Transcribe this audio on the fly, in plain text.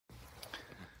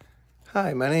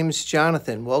Hi, my name is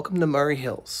Jonathan. Welcome to Murry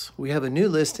Hills. We have a new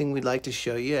listing we'd like to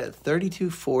show you at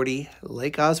 3240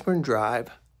 Lake Osborne Drive,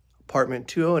 apartment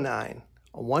 209,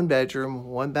 a one-bedroom,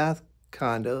 one-bath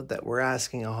condo that we're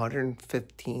asking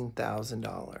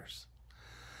 $115,000.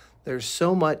 There's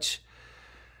so much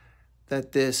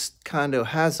that this condo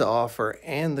has to offer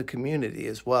and the community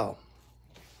as well.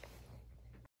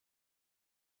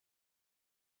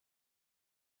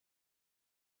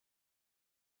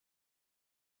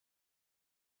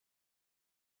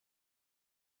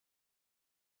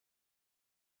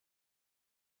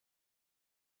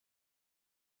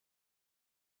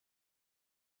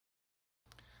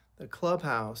 The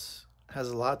clubhouse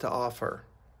has a lot to offer.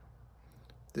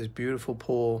 There's beautiful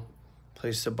pool,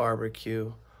 place to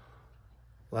barbecue,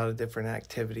 a lot of different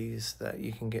activities that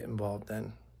you can get involved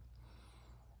in.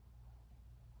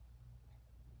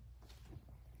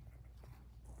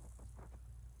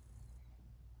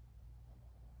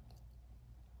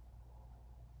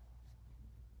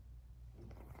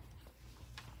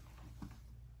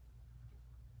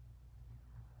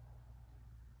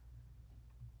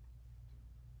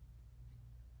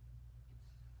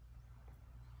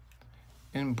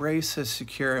 Embrace the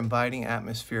secure, inviting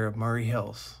atmosphere of Murry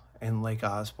Hills and Lake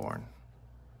Osborne.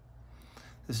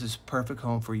 This is a perfect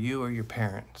home for you or your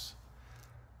parents.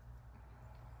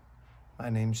 My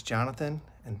name's Jonathan,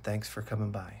 and thanks for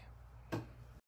coming by.